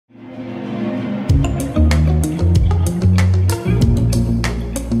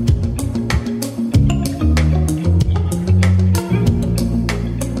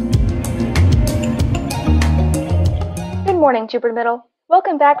morning, Jupiter Middle.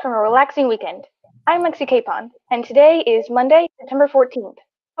 Welcome back from a relaxing weekend. I'm Lexi Capon, and today is Monday, September 14th.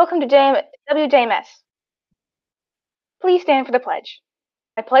 Welcome to WJMS. Please stand for the pledge.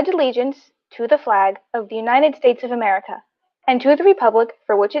 I pledge allegiance to the flag of the United States of America, and to the republic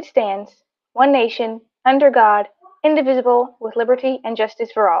for which it stands, one nation, under God, indivisible, with liberty and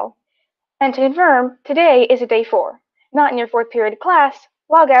justice for all. And to confirm, today is a day 4, not in your 4th period class.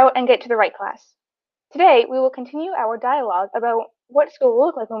 Log out and get to the right class. Today, we will continue our dialogue about what school will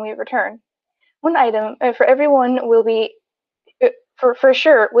look like when we return. One item for everyone will be, for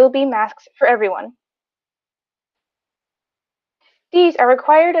sure, will be masks for everyone. These are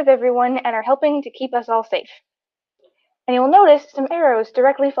required of everyone and are helping to keep us all safe. And you will notice some arrows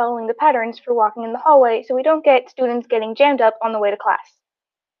directly following the patterns for walking in the hallway so we don't get students getting jammed up on the way to class.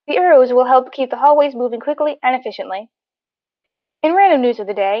 The arrows will help keep the hallways moving quickly and efficiently. In random news of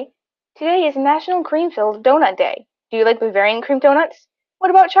the day, today is National Cream-Filled Donut Day. Do you like Bavarian cream donuts? What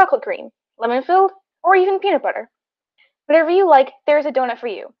about chocolate cream, lemon-filled, or even peanut butter? Whatever you like, there's a donut for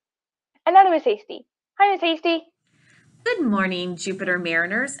you. And now to Miss Hasty. Hi, Miss Hasty. Good morning, Jupiter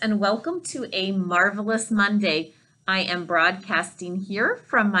Mariners, and welcome to a marvelous Monday. I am broadcasting here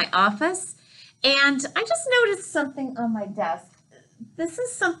from my office, and I just noticed something on my desk. This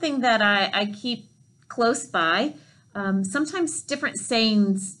is something that I keep close by. Sometimes different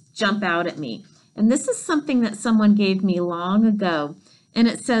sayings jump out at me. And this is something that someone gave me long ago. And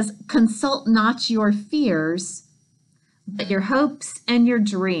it says, consult not your fears, but your hopes and your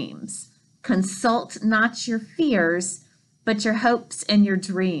dreams. Consult not your fears, but your hopes and your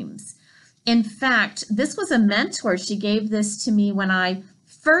dreams. In fact, this was a mentor. She gave this to me when I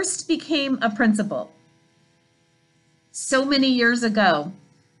first became a principal. So many years ago.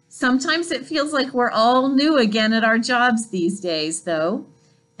 Sometimes it feels like we're all new again at our jobs these days, though.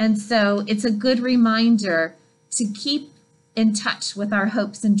 And so it's a good reminder to keep in touch with our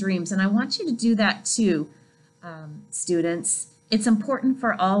hopes and dreams. And I want you to do that too, students. It's important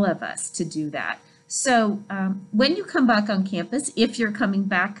for all of us to do that. So when you come back on campus, if you're coming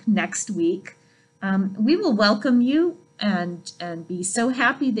back next week, we will welcome you and be so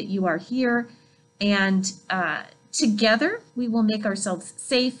happy that you are here. And together, we will make ourselves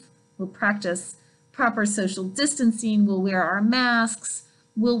safe. We'll practice proper social distancing. We'll wear our masks.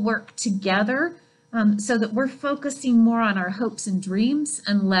 We'll work together so that we're focusing more on our hopes and dreams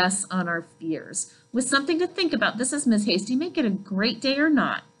and less on our fears. With something to think about, this is Ms. Hasty. Make it a great day or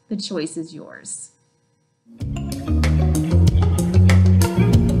not. The choice is yours.